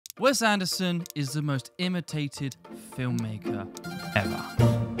Wes Anderson is the most imitated filmmaker ever.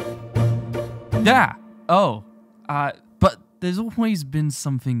 Yeah. But there's always been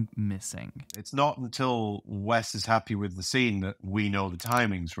something missing. It's not until Wes is happy with the scene that we know the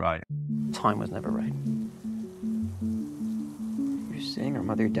timing's right. Time was never right. You're saying her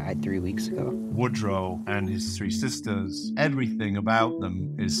mother died 3 weeks ago? Woodrow and his three sisters, everything about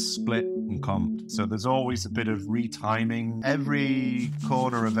them is split and comped. So there's always a bit of retiming. Every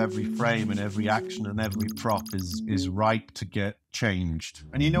corner of every frame and every action and every prop is ripe to get changed.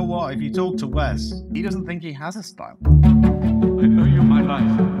 And you know what? If you talk to Wes, he doesn't think he has a style. I owe you my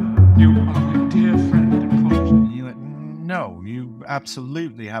life. You are my dear friend and protege. And you're like, no, you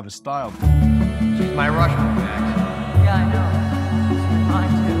absolutely have a style. She's my Russian, Max. Yeah, I know. She's mine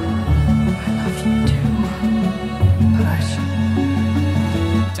too. I love you too. But I should.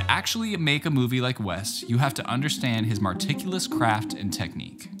 To actually make a movie like Wes, you have to understand his meticulous craft and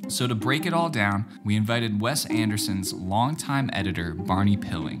technique. So to break it all down, we invited Wes Anderson's longtime editor, Barney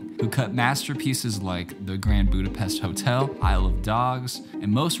Pilling, who cut masterpieces like The Grand Budapest Hotel, Isle of Dogs,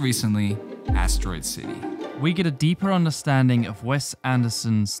 and most recently, Asteroid City. We get a deeper understanding of Wes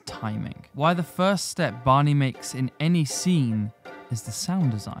Anderson's timing, why the first step Barney makes in any scene is the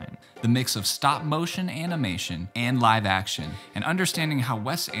sound design. The mix of stop motion animation and live action, and understanding how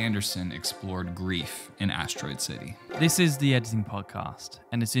Wes Anderson explored grief in Asteroid City. This is the Editing Podcast,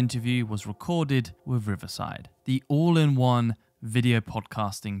 and this interview was recorded with Riverside, the all-in-one video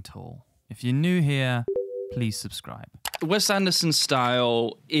podcasting tool. If you're new here, please subscribe. Wes Anderson's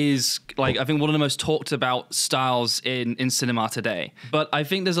style is, I think one of the most talked about styles in cinema today. But I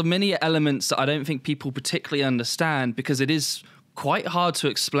think there's many elements that I don't think people particularly understand because it is quite hard to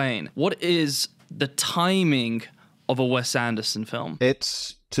explain. What is the timing of a Wes Anderson film?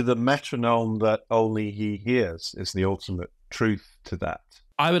 It's to the metronome that only he hears is the ultimate truth to that.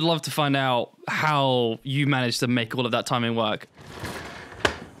 I would love to find out how you managed to make all of that timing work.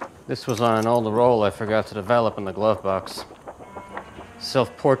 This was on an old roll I forgot to develop in the glove box.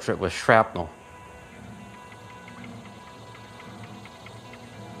 Self-portrait with shrapnel.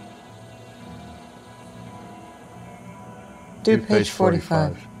 Do page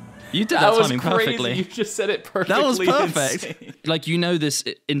 45. You did that timing crazy. perfectly. You just said it perfectly. That was perfect. Insane. You know this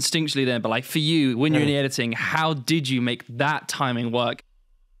instinctually then, but for you, when you're in the editing, how did you make that timing work?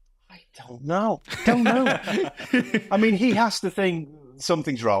 I don't know. I mean, he has to think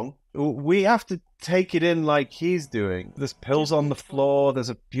something's wrong. We have to take it in like he's doing. There's pills on the floor. There's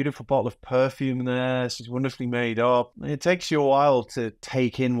a beautiful bottle of perfume there. She's wonderfully made up. It takes you a while to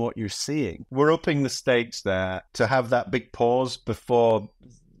take in what you're seeing. We're upping the stakes there to have that big pause before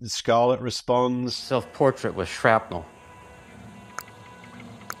Scarlett responds. Self-portrait with shrapnel.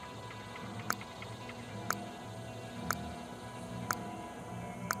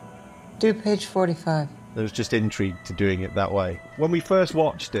 Do page 45. There was just intrigue to doing it that way. When we first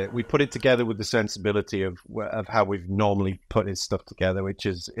watched it, we put it together with the sensibility of how we've normally put his stuff together, which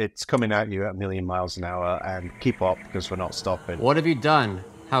is it's coming at you at 1,000,000 miles an hour and keep up because we're not stopping. What have you done?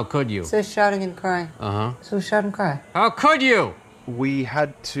 How could you? It says shouting and crying. Uh-huh. So shout and cry. How could you? We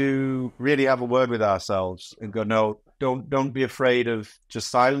had to really have a word with ourselves and go, no, don't be afraid of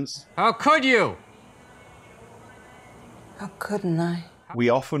just silence. How could you? How couldn't I? We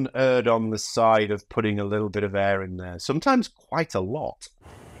often erred on the side of putting a little bit of air in there, sometimes quite a lot.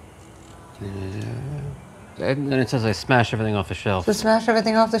 And then it says I smash everything off the shelf. So smash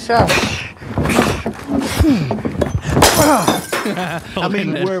everything off the shelf. I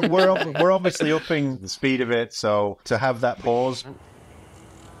mean, we're obviously upping the speed of it, so to have that pause,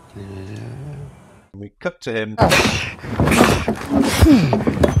 we cut to him,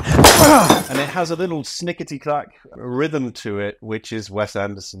 and it has a little snickety-clack rhythm to it, which is Wes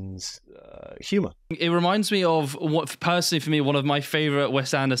Anderson's humor. It reminds me of what, personally for me, one of my favorite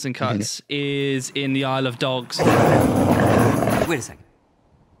Wes Anderson cuts is in The Isle of Dogs. Wait a second.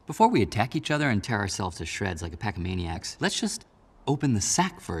 Before we attack each other and tear ourselves to shreds like a pack of maniacs, let's just open the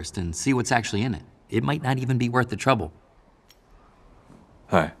sack first and see what's actually in it. It might not even be worth the trouble.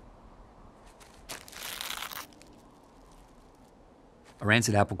 Hi. A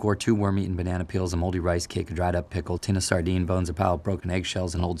rancid apple core, 2 worm-eaten banana peels, a moldy rice cake, a dried-up pickle, tin of sardine bones, a pile of broken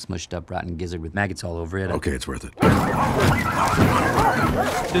eggshells, an old smushed-up rotten gizzard with maggots all over it. Okay, it's worth it.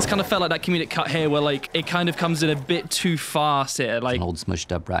 This kind of felt like that comedic cut here where it kind of comes in a bit too fast here. An old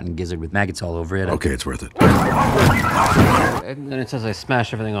smushed-up rotten gizzard with maggots all over it. Okay, it's worth it. And then it says I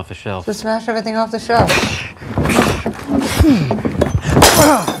smash everything off the shelf. So smash everything off the shelf.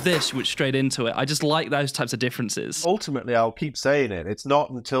 of this, which straight into it. I just like those types of differences. Ultimately, I'll keep saying it. It's not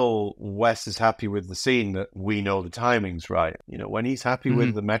until Wes is happy with the scene that we know the timing's right. You know, when he's happy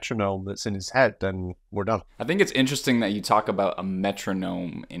with the metronome that's in his head, then we're done. I think it's interesting that you talk about a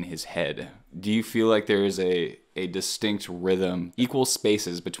metronome in his head. Do you feel like there is a distinct rhythm, equal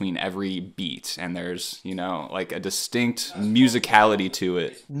spaces between every beat, and there's, you know, like a distinct musicality to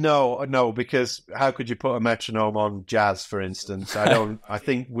it? No, because how could you put a metronome on jazz, for instance? I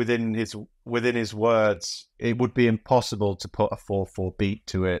think within his words, it would be impossible to put a 4/4 beat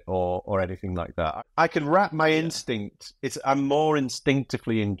to it or anything like that. I can wrap my instinct. I'm more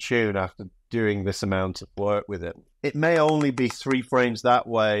instinctively in tune after doing this amount of work with it. It may only be 3 frames that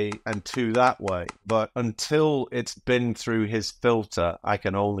way and 2 that way, but until it's been through his filter, I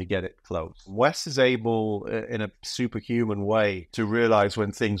can only get it close. Wes is able, in a superhuman way, to realize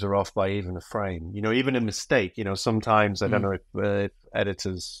when things are off by even a frame. You know, even a mistake. You know, sometimes, I don't know if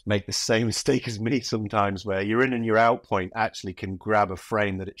editors make the same mistake as me sometimes, where your in and your out point actually can grab a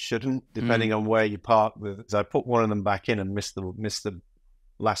frame that it shouldn't, depending on where you part with. I put one of them back in and missed the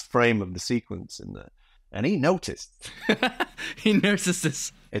last frame of the sequence in there. And he noticed. He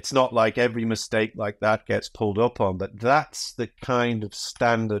notices. It's not like every mistake like that gets pulled up on, but that's the kind of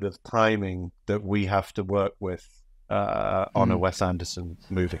standard of timing that we have to work with on a Wes Anderson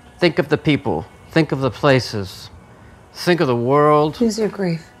movie. Think of the people. Think of the places. Think of the world. Use your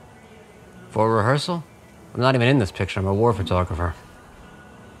grief. For rehearsal? I'm not even in this picture. I'm a war photographer.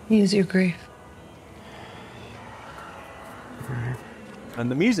 Use your grief. And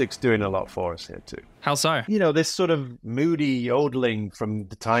the music's doing a lot for us here, too. How so? You know, this sort of moody yodeling from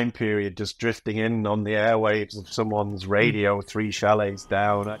the time period just drifting in on the airwaves of someone's radio 3 chalets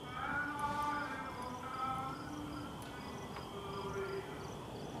down.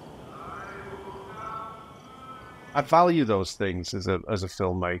 I value those things as a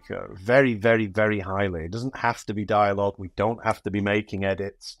filmmaker very, very, very highly. It doesn't have to be dialogue. We don't have to be making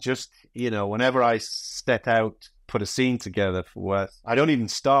edits. Just, you know, whenever I set out, put a scene together for Wes, I don't even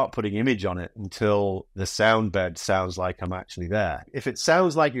start putting image on it until the sound bed sounds like I'm actually there. If it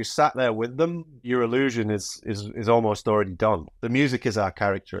sounds like you sat there with them, your illusion is almost already done. The music is our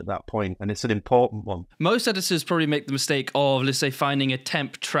character at that point, and it's an important one. Most editors probably make the mistake of, let's say, finding a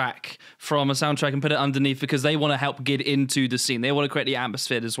temp track from a soundtrack and put it underneath because they want to help get into the scene. They want to create the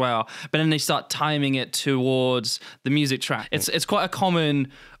atmosphere as well. But then they start timing it towards the music track. It's quite a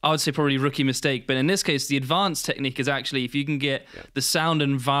common, I would say, probably rookie mistake. But in this case, the advanced technique is actually, if you can get the sound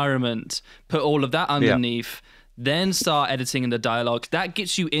environment, put all of that underneath, then start editing in the dialogue. That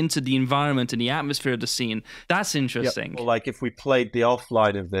gets you into the environment and the atmosphere of the scene. That's interesting. Well, like if we played the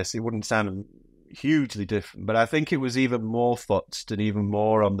offline of this, it wouldn't sound hugely different, but I think it was even more futzed and even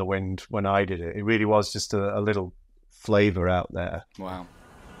more on the wind when I did it. It really was just a little flavor out there. Wow.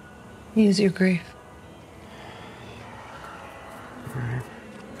 Use your grief.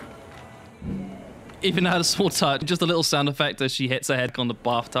 Even had a small touch, just a little sound effect as she hits her head on the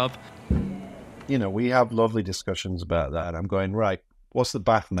bathtub. You know, we have lovely discussions about that. I'm going, right, what's the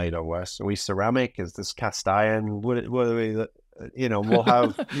bath made of, Wes? Are we ceramic? Is this cast iron? What are we, you know, we'll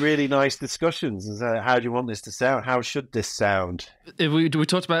have really nice discussions. How do you want this to sound? How should this sound? We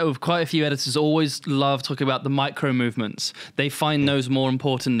talked about it with quite a few editors, always love talking about the micro movements. They find those more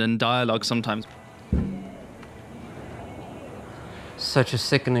important than dialogue sometimes. Such a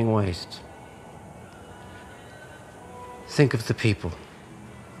sickening waste. Think of the people.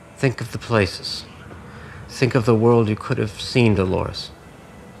 Think of the places. Think of the world you could have seen, Dolores.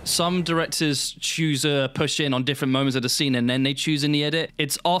 Some directors choose a push in on different moments of the scene and then they choose in the edit.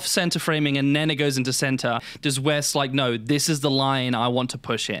 It's off center framing and then it goes into center. Does Wes like, no, this is the line I want to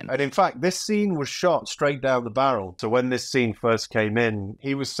push in? And in fact, this scene was shot straight down the barrel. So when this scene first came in,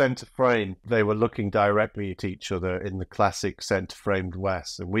 he was center frame. They were looking directly at each other in the classic center framed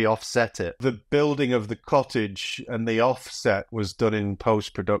Wes, and we offset it. The building of the cottage and the offset was done in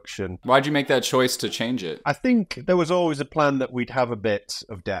post-production. Why'd you make that choice to change it? I think there was always a plan that we'd have a bit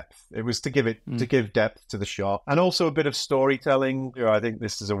of depth. It was to give depth to the shot and also a bit of storytelling. You know, I think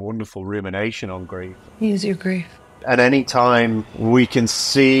this is a wonderful rumination on grief. Use your grief. And any time we can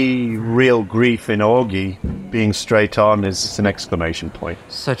see real grief in Augie being straight on is an exclamation point.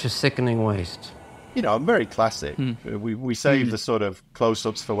 Such a sickening waste. You know, I'm very classic. We save the sort of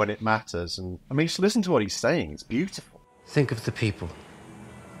close-ups for when it matters. And I mean, just listen to what he's saying. It's beautiful. Think of the people.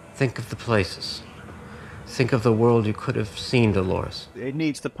 Think of the places. Think of the world you could have seen, Dolores. It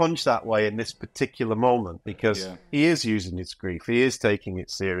needs to punch that way in this particular moment because he is using his grief. He is taking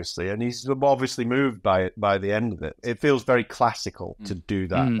it seriously, and he's obviously moved by it by the end of it. It feels very classical to do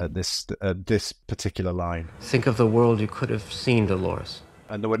that at this particular line. Think of the world you could have seen, Dolores.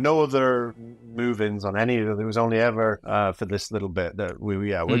 And there were no other move-ins on any of them. There was only ever for this little bit that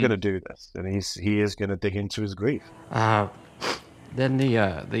we're going to do this. And he is going to dig into his grief. Then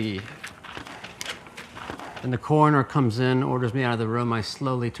the coroner comes in, orders me out of the room. I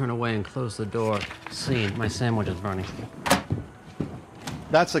slowly turn away and close the door. Scene. My sandwich is burning.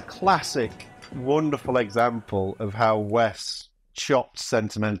 That's a classic, wonderful example of how Wes chopped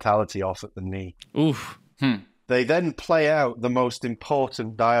sentimentality off at the knee. Oof. They then play out the most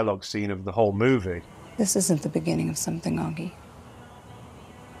important dialogue scene of the whole movie. This isn't the beginning of something, Augie.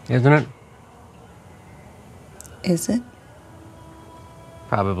 Isn't it? Is it?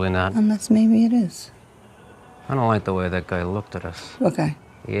 Probably not. Unless maybe it is. I don't like the way that guy looked at us. What guy?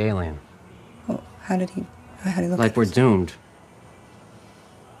 The alien. Oh, how did he look Like at we're us? doomed.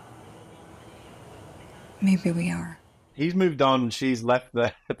 Maybe we are. He's moved on. She's left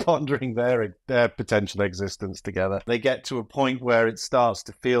there pondering their potential existence together. They get to a point where it starts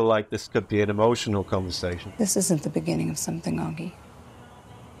to feel like this could be an emotional conversation. This isn't the beginning of something, Augie.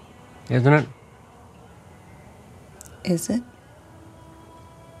 Isn't it? Is it?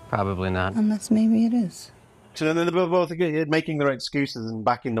 Probably not. Unless maybe it is. So then they're both making their excuses and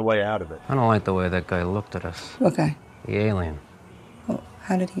backing the way out of it. I don't like the way that guy looked at us. What guy? The alien. Oh,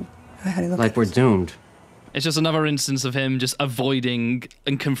 how did he look Like at we're us? doomed. It's just another instance of him just avoiding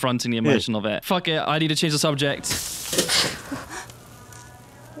and confronting the emotion of it. Fuck it, I need to change the subject.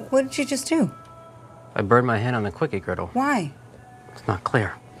 What did you just do? I burned my hand on the quickie griddle. Why? It's not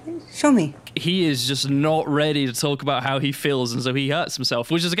clear. Show me. He is just not ready to talk about how he feels, and so he hurts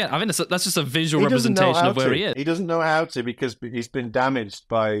himself, which is, again, I think that's just a visual representation of where he is. He doesn't know how to because he's been damaged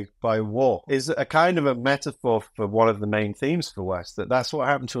by war. Is a kind of a metaphor for one of the main themes for Wes, that's what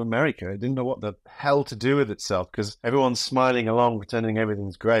happened to America. It didn't know what the hell to do with itself because everyone's smiling along, pretending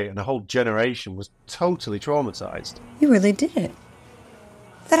everything's great, and a whole generation was totally traumatized. You really did it.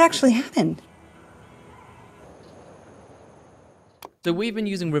 That actually happened. So we've been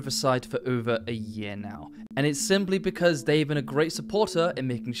using Riverside for over a year now, and it's simply because they've been a great supporter in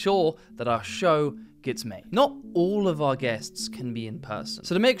making sure that our show gets made. Not all of our guests can be in person,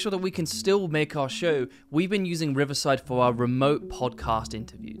 so to make sure that we can still make our show, we've been using Riverside for our remote podcast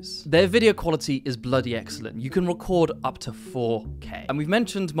interviews. Their video quality is bloody excellent. You can record up to 4K. And we've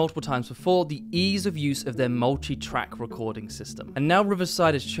mentioned multiple times before the ease of use of their multi-track recording system. And now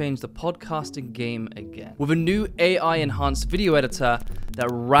Riverside has changed the podcasting game again, with a new AI-enhanced video editor that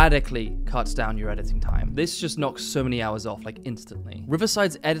radically cuts down your editing time. This just knocks so many hours off, like instantly.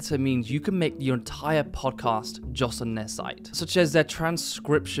 Riverside's editor means you can make your entire podcast just on their site, such as their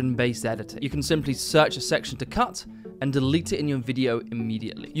transcription-based editor. You can simply search a section to cut and delete it in your video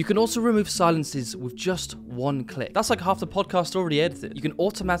immediately. You can also remove silences with just one click. That's like half the podcast already edited. You can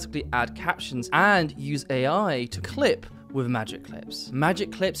automatically add captions and use AI to clip with Magic Clips.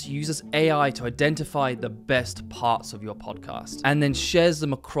 Magic Clips uses AI to identify the best parts of your podcast and then shares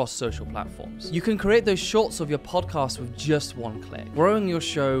them across social platforms. You can create those shorts of your podcast with just one click. Growing your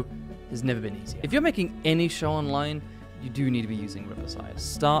show has never been easier. If you're making any show online, you do need to be using Riverside.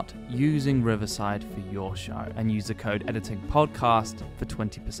 Start using Riverside for your show and use the code editingpodcast for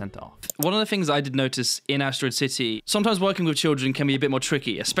 20% off. One of the things I did notice in Asteroid City, sometimes working with children can be a bit more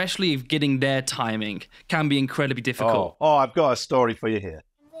tricky, especially if getting their timing can be incredibly difficult. Oh, I've got a story for you here.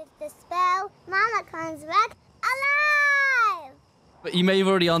 With the spell, Mama comes back alive! But you may have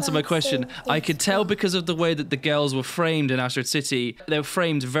already answered my question. I could tell because of the way that the girls were framed in Asteroid City, they were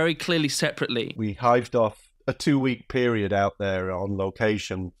framed very clearly separately. We hived off a 2-week period out there on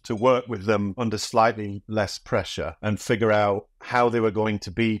location to work with them under slightly less pressure and figure out how they were going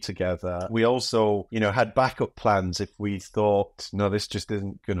to be together. We also, had backup plans if we thought, no, this just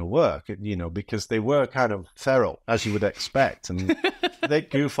isn't going to work, because they were kind of feral, as you would expect. And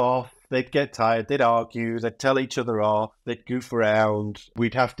they'd goof off, they'd get tired, they'd argue, they'd tell each other off, they'd goof around.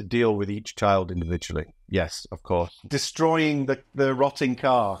 We'd have to deal with each child individually. Yes, of course. Destroying the rotting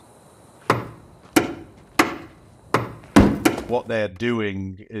car. What they're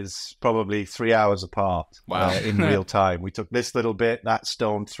doing is probably 3 hours apart. Wow. In real time. We took this little bit, that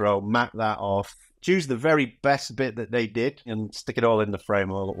stone throw, map that off, choose the very best bit that they did, and stick it all in the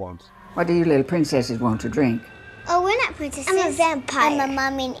frame all at once. What do you little princesses want to drink? Oh, we're not princesses. I'm a vampire. I'm a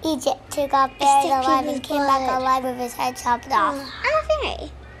mum in Egypt who got buried alive and came back alive with his head chopped off. I'm a fairy.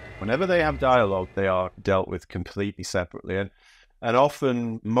 Whenever they have dialogue, they are dealt with completely separately. And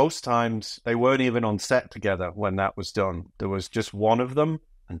often, most times, they weren't even on set together when that was done. There was just one of them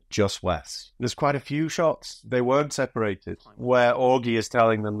and just Wes. There's quite a few shots. They weren't separated, where Augie is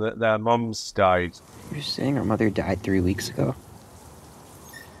telling them that their mums died. You're saying our mother died 3 weeks ago?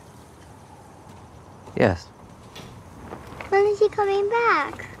 Yes. When did she coming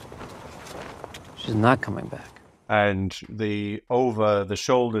back? She's not coming back. And the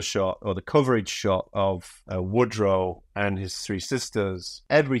over-the-shoulder shot, or the coverage shot of Woodrow and his three sisters,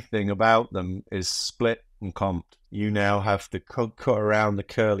 everything about them is split and comped. You now have to cut around the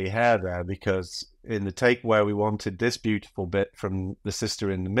curly hair there, because in the take where we wanted this beautiful bit from the sister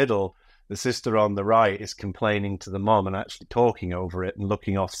in the middle, the sister on the right is complaining to the mom and actually talking over it and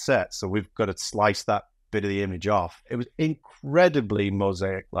looking offset. So we've got to slice that bit of the image off. It was incredibly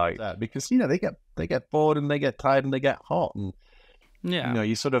mosaic like that, because they get bored and they get tired and they get hot, and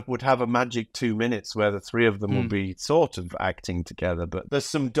you sort of would have a magic 2 minutes where the three of them will be sort of acting together. But there's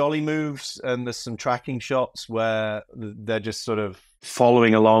some dolly moves and there's some tracking shots where they're just sort of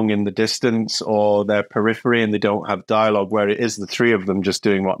following along in the distance or their periphery, and they don't have dialogue, where it is the three of them just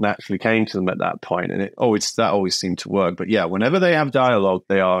doing what naturally came to them at that point. And that always seemed to work. But yeah, whenever they have dialogue,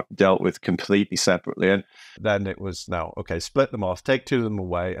 they are dealt with completely separately. And then it was, no, okay, split them off, take two of them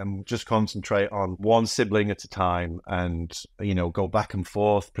away, and just concentrate on one sibling at a time, and go back and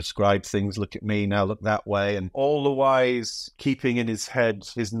forth, prescribe things, look at me, now look that way, and all the wise keeping in his head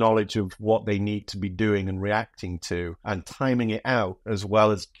his knowledge of what they need to be doing and reacting to, and timing it out, as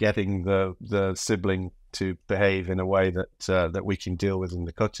well as getting the sibling to behave in a way that we can deal with in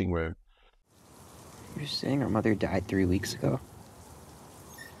the cutting room. You're saying her mother died 3 weeks ago?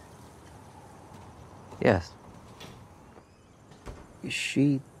 Yes. Is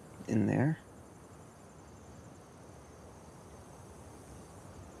she in there?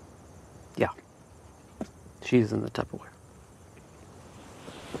 Yeah. She's in the Tupperware.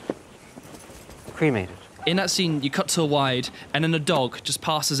 Cremated. In that scene, you cut to a wide, and then a dog just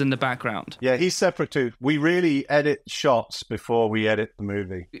passes in the background. Yeah, he's separate too. We really edit shots before we edit the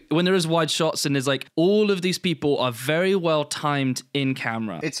movie. When there is wide shots, and there's all of these people are very well timed in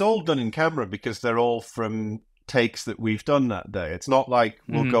camera. It's all done in camera because they're all from takes that we've done that day. It's not like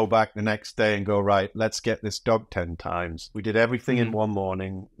we'll go back the next day and go, right, let's get this dog 10 times. We did everything in one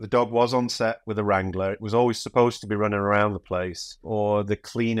morning. The dog was on set with a wrangler. It was always supposed to be running around the place, or the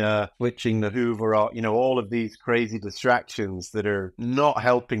cleaner switching the hoover, or all of these crazy distractions that are not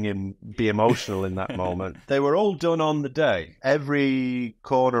helping him be emotional in that moment. They were all done on the day. Every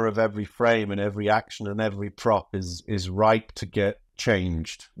corner of every frame and every action and every prop is ripe to get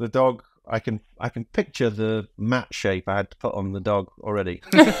changed. The dog, I can picture the mat shape I had to put on the dog already.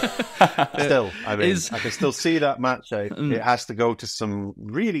 Still, I can still see that mat shape. It has to go to some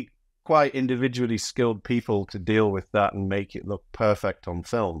really quite individually skilled people to deal with that and make it look perfect on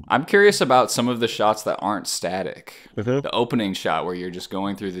film. I'm curious about some of the shots that aren't static. The opening shot where you're just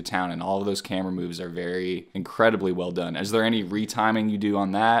going through the town, and all of those camera moves are very incredibly well done. Is there any retiming you do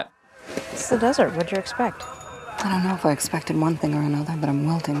on that? It's the desert. What'd you expect? I don't know if I expected one thing or another, but I'm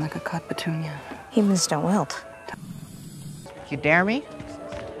wilting like a cut petunia. Humans don't wilt. You dare me?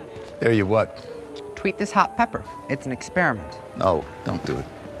 Dare you what? Tweet this hot pepper. It's an experiment. No, don't do it.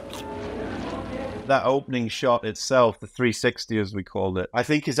 That opening shot itself, the 360 as we called it, I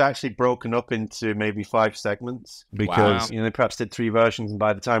think is actually broken up into maybe 5 segments, because they perhaps did 3 versions, and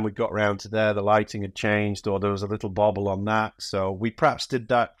by the time we got around to there, the lighting had changed, or there was a little bobble on that. So we perhaps did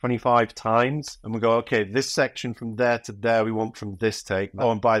that 25 times, and we go, okay, this section from there to there we want from this take.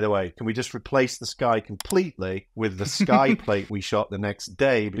 Oh, and by the way, can we just replace the sky completely with the sky plate we shot the next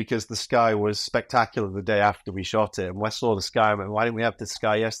day, because the sky was spectacular the day after we shot it, and Wes saw the sky and went, why didn't we have this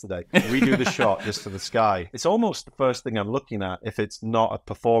sky yesterday? Redo the shot just to the sky. It's almost the first thing I'm looking at if it's not a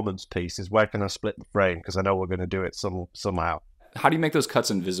performance piece, is where can I split the frame, because I know we're going to do it somehow. How do you make those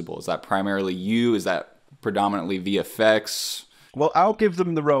cuts invisible? Is that primarily you? Is that predominantly VFX? Well, I'll give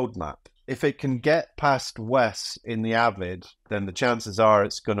them the roadmap. If it can get past Wes in the Avid, then the chances are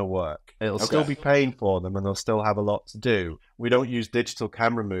it's going to work. It'll still be paying for them, and they'll still have a lot to do. We don't use digital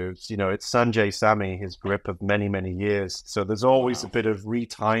camera moves. It's Sanjay Sami, his grip of many, many years. So there's always a bit of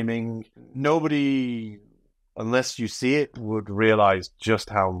retiming. Nobody, unless you see it, would realize just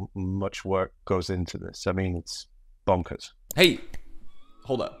how much work goes into this. I mean, it's bonkers. Hey,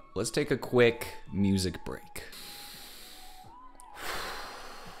 hold up. Let's take a quick music break.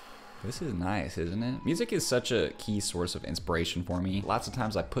 This is nice, isn't it? Music is such a key source of inspiration for me. Lots of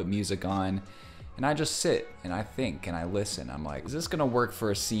times I put music on and I just sit and I think and I listen. I'm like, is this gonna work for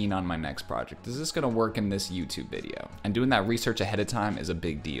a scene on my next project? Is this gonna work in this YouTube video? And doing that research ahead of time is a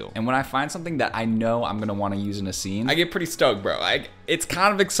big deal. And when I find something that I know I'm gonna wanna use in a scene, I get pretty stoked, bro. It's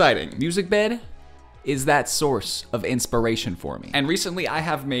kind of exciting. MusicBed is that source of inspiration for me. And recently I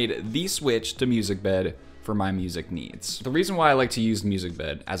have made the switch to MusicBed for my music needs. The reason why I like to use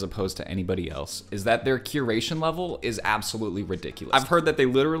MusicBed as opposed to anybody else is that their curation level is absolutely ridiculous. I've heard that they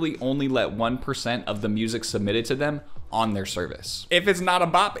literally only let 1% of the music submitted to them on their service. If it's not a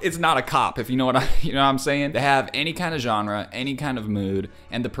bop, it's not a cop, if you know what I'm saying. They have any kind of genre, any kind of mood,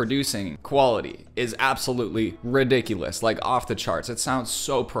 and the producing quality is absolutely ridiculous, like off the charts. It sounds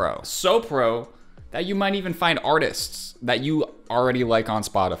so pro that you might even find artists that you already like on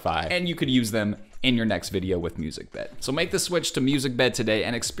Spotify, and you could use them in your next video with MusicBed. So make the switch to MusicBed today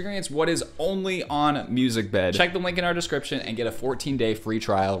and experience what is only on MusicBed. Check the link in our description and get a 14-day free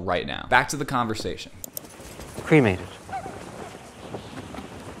trial right now. Back to the conversation. Cremated.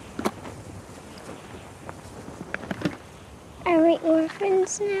 Are we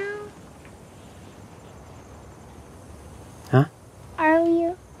orphans now? Huh? Are we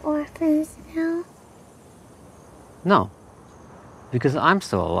orphans now? No, because I'm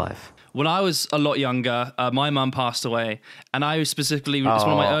still alive. When I was a lot younger, my mum passed away, and I specifically, it's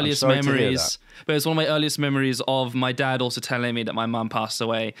one of my earliest memories. But it's one of my earliest memories of my dad also telling me that my mum passed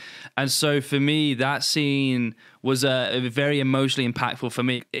away. And so for me, that scene was very emotionally impactful for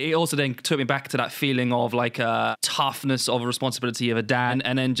me. It also then took me back to that feeling of like a toughness of a responsibility of a dad,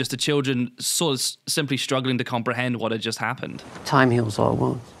 and then just the children sort of simply struggling to comprehend what had just happened. Time heals all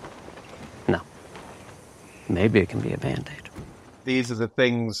wounds. No. Maybe it can be a Band-Aid. These are the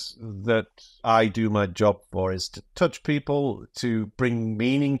things that I do my job for, is to touch people, to bring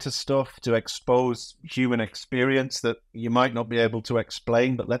meaning to stuff, to expose human experience that you might not be able to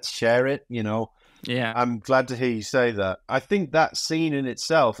explain, but let's share it, you know. Yeah. I'm glad to hear you say that. I think that scene in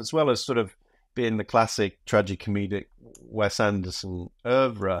itself, as well as sort of being the classic tragicomedic Wes Anderson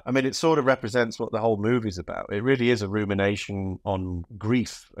oeuvre, I mean, it sort of represents what the whole movie's about. It really is a rumination on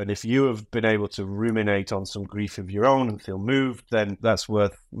grief. And if you have been able to ruminate on some grief of your own and feel moved, then that's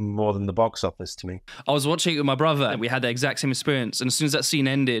worth more than the box office to me. I was watching it with my brother, and we had the exact same experience. And as soon as that scene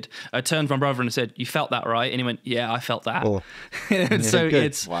ended, I turned to my brother and I said, "You felt that, right?" And he went, "Yeah, I felt that." Oh. And so good.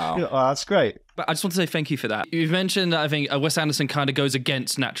 it's... Wow. Yeah, oh, that's great. But I just want to say thank you for that. You've mentioned that I think Wes Anderson kind of goes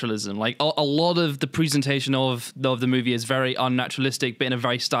against naturalism. Like a lot of the presentation of the movie is very unnaturalistic, but in a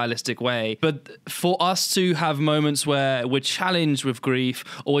very stylistic way. But for us to have moments where we're challenged with grief,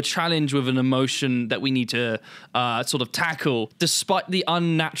 or we're challenged with an emotion that we need to sort of tackle, despite the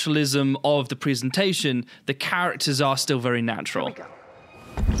unnaturalism of the presentation, the characters are still very natural.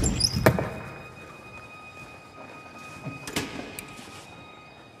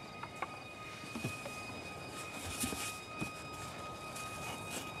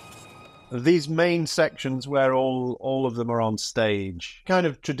 These main sections where all of them are on stage, kind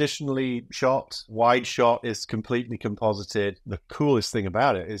of traditionally shot, wide shot is completely composited. The coolest thing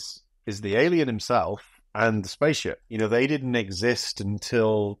about it is the alien himself and the spaceship. You know, they didn't exist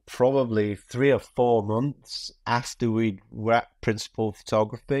until probably 3 or 4 months after we'd wrapped principal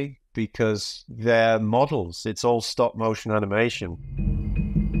photography, because they're models. It's all stop motion animation.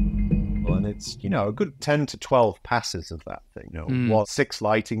 And it's, you know, a good 10 to 12 passes of that thing. You know, 6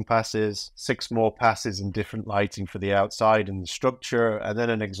 lighting passes, 6 more passes in different lighting for the outside and the structure, and then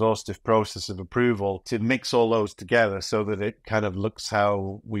an exhaustive process of approval to mix all those together so that it kind of looks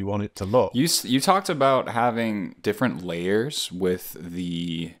how we want it to look. You talked about having different layers with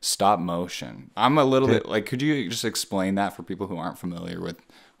the stop motion. I'm a little bit like, could you just explain that for people who aren't familiar with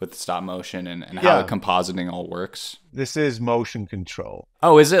stop motion and how the compositing all works? This is motion control.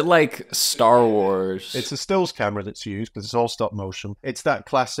 Oh, is it like Star Wars? It's a stills camera that's used because it's all stop motion. It's that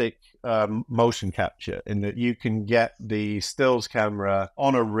classic motion capture in that you can get the stills camera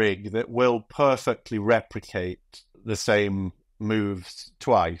on a rig that will perfectly replicate the same moves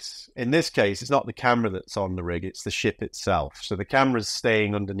twice. In this case, it's not the camera that's on the rig, it's the ship itself. So the camera's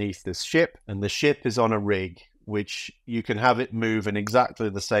staying underneath this ship, and the ship is on a rig which you can have it move in exactly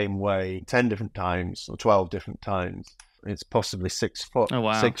the same way 10 different times or 12 different times. It's possibly 6 foot,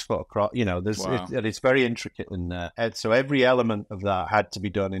 6 foot across. You know, it's very intricate in there. And so every element of that had to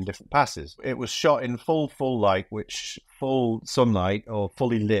be done in different passes. It was shot in full light, which full sunlight or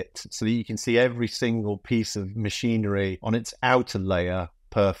fully lit, so that you can see every single piece of machinery on its outer layer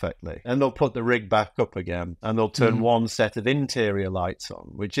perfectly. And they'll put the rig back up again, and they'll turn one set of interior lights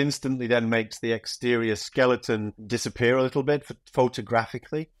on, which instantly then makes the exterior skeleton disappear a little bit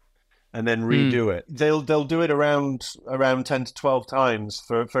photographically, and then redo it. They'll do it around 10 to 12 times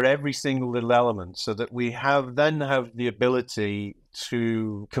for every single little element, so that we have the ability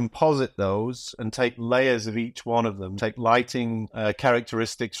to composite those and take layers of each one of them, take lighting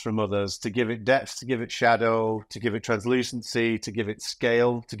characteristics from others to give it depth, to give it shadow, to give it translucency, to give it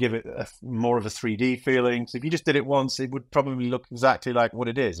scale, to give it more of a 3D feeling. So if you just did it once, it would probably look exactly like what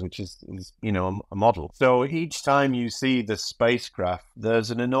it is, which is you know, a model. So each time you see the spacecraft,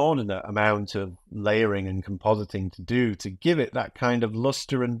 there's an inordinate amount of layering and compositing to do to give it that kind of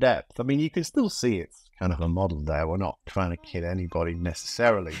luster and depth. I mean, you can still see it's kind of a model there. We're not trying to kid anybody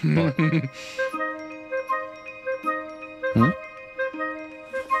necessarily. But...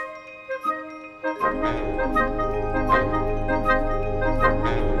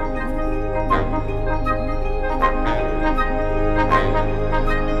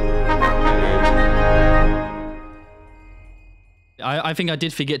 I think I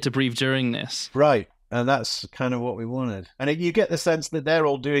did forget to breathe during this. Right. And that's kind of what we wanted. And you get the sense that they're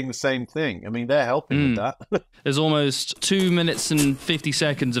all doing the same thing. I mean, they're helping with that. There's almost 2 minutes and 50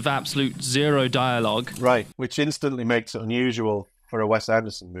 seconds of absolute zero dialogue. Right, which instantly makes it unusual for a Wes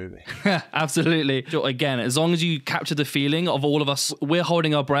Anderson movie. Absolutely. Again, as long as you capture the feeling of all of us, we're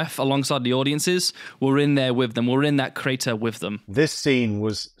holding our breath alongside the audiences. We're in there with them. We're in that crater with them. This scene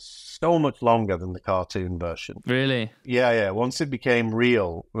was so much longer than the cartoon version. Really? Yeah. Once it became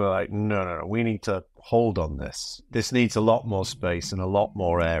real, we're like, no, we need to hold on this. This needs a lot more space and a lot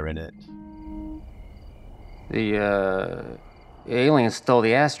more air in it. The aliens stole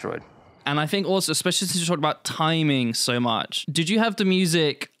the asteroid. And I think also, especially since you talked about timing so much, did you have the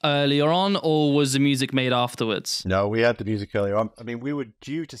music earlier on, or was the music made afterwards? No, we had the music earlier on. I mean, we were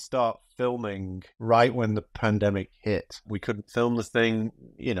due to start filming right when the pandemic hit. We couldn't film the thing,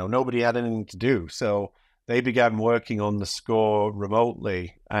 nobody had anything to do. So they began working on the score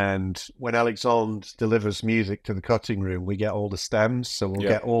remotely. And when Alexandre delivers music to the cutting room, we get all the stems. So we'll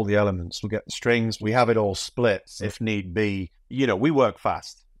get all the elements, we'll get the strings. We have it all split if need be. We work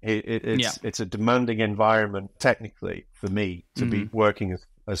fast. It's a demanding environment technically for me to be working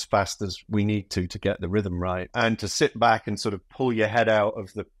as fast as we need to get the rhythm right, and to sit back and sort of pull your head out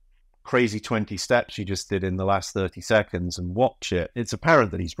of the crazy 20 steps you just did in the last 30 seconds and watch it. It's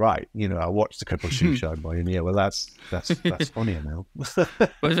apparent that he's right. I watched a couple of Shoeshine Boy, and that's funnier now.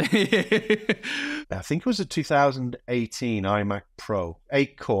 I think it was a 2018 iMac Pro,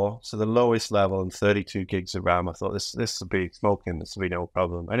 8-core, so the lowest level, and 32 gigs of RAM. I thought this will be smoking. This will be no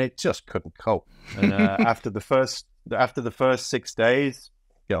problem, and it just couldn't cope. And after the first 6 days,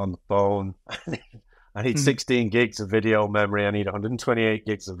 get on the phone. I need 16 gigs of video memory. I need 128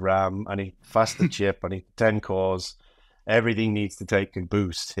 gigs of RAM. I need faster chip. I need 10 cores. Everything needs to take a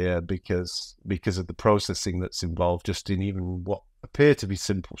boost here because of the processing that's involved just in even what appear to be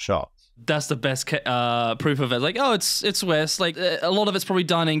simple shots. That's the best proof of it. Like, oh, it's Wes. Like, a lot of it's probably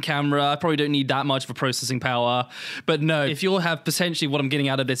done in camera. I probably don't need that much for processing power. But no, if you'll have potentially, what I'm getting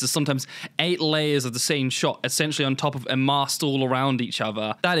out of this is sometimes 8 layers of the same shot, essentially on top of and masked all around each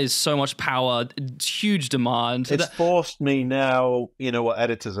other. That is so much power, huge demand. It's forced me now, what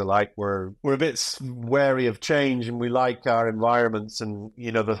editors are like. We're a bit wary of change, and we like our environments, and,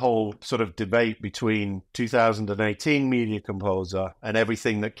 the whole sort of debate between 2018 Media Composer and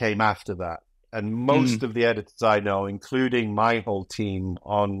everything that came after that. And most of the editors I know, including my whole team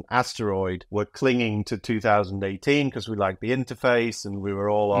on Asteroid, were clinging to 2018 because we liked the interface and we were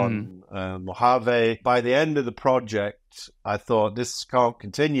all on Mojave. By the end of the project, I thought this can't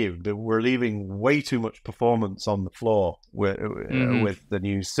continue. We're leaving way too much performance on the floor with the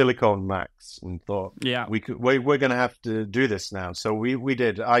new Silicon Macs, and thought we're going to have to do this now. So we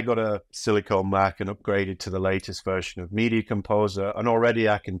did. I got a Silicon Mac and upgraded to the latest version of Media Composer, and already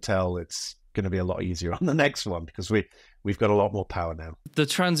I can tell it's going to be a lot easier on the next one because we've got a lot more power now. The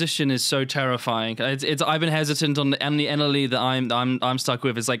transition is so terrifying. I've been hesitant on the NLE that I'm stuck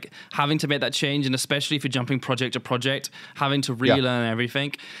with. It's like having to make that change, and especially if you're jumping project to project, having to relearn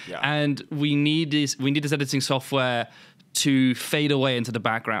everything. Yeah. And we need this editing software to fade away into the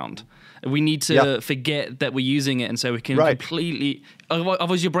background. We need to forget that we're using it, and so we can completely.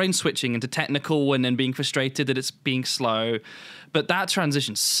 Otherwise, your brain switching into technical and then being frustrated that it's being slow. But that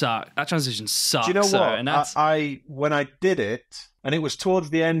transition sucked. That transition sucks. Do you know what? And when I did it, and it was towards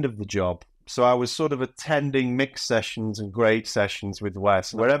the end of the job, so I was sort of attending mix sessions and grade sessions with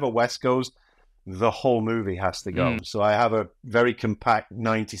Wes. Wherever Wes goes, the whole movie has to go. So I have a very compact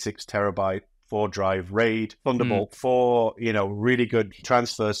 96 terabyte 4-drive RAID, Thunderbolt 4, really good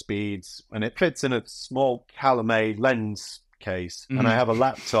transfer speeds, and it fits in a small Calumet lens case. And I have a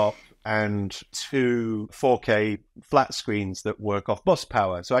laptop and 2 4K flat screens that work off bus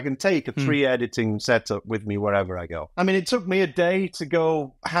power. So I can take a 3 editing setup with me wherever I go. I mean, it took me a day to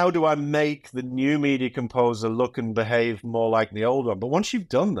go, how do I make the new Media Composer look and behave more like the old one? But once you've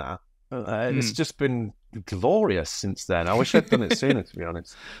done that, it's just been glorious since then. I wish I'd done it sooner, to be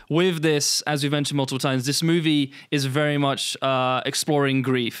honest. With this, as we've mentioned multiple times, this movie is very much exploring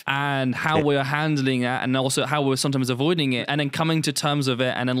grief and how we're handling it, and also how we're sometimes avoiding it, and then coming to terms with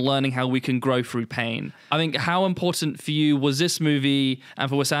it, and then learning how we can grow through pain. I think, how important for you was this movie and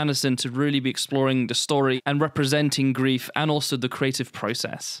for Wes Anderson to really be exploring the story and representing grief and also the creative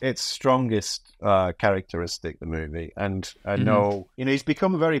process? Its strongest characteristic, the movie. And I know, he's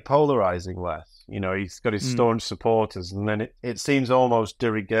become very polarizing, Wes. He's got his staunch supporters, and then it seems almost de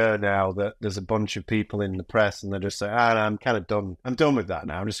rigueur now that there's a bunch of people in the press and they're just saying, I'm kind of done. I'm done with that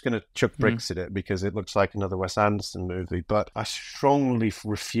now. I'm just going to chuck bricks at it because it looks like another Wes Anderson movie. But I strongly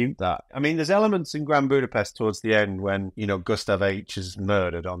refute that. I mean, there's elements in Grand Budapest towards the end when, Gustav H is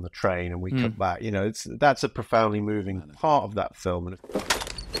murdered on the train and we cut back. That's a profoundly moving part of that film.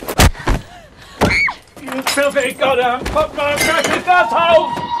 You filthy goddamn popcorn crackers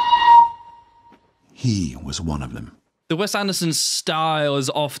asshole! He was one of them. The Wes Anderson style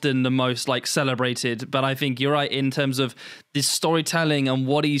is often the most celebrated, but I think you're right in terms of this storytelling and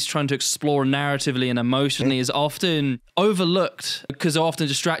what he's trying to explore narratively and emotionally is often overlooked because they're often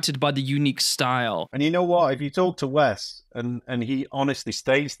distracted by the unique style. And you know what? If you talk to Wes, and he honestly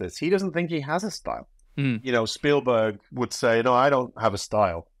states this, he doesn't think he has a style. Spielberg would say, no, I don't have a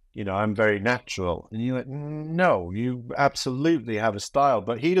style. I'm very natural. And you're like, no, you absolutely have a style.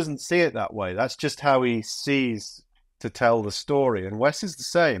 But he doesn't see it that way. That's just how he sees to tell the story. And Wes is the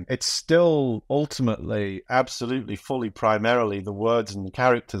same. It's still ultimately, absolutely, fully, primarily the words and the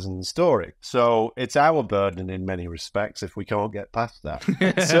characters and the story. So it's our burden in many respects if we can't get past that.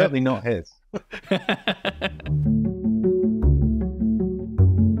 It's certainly not his.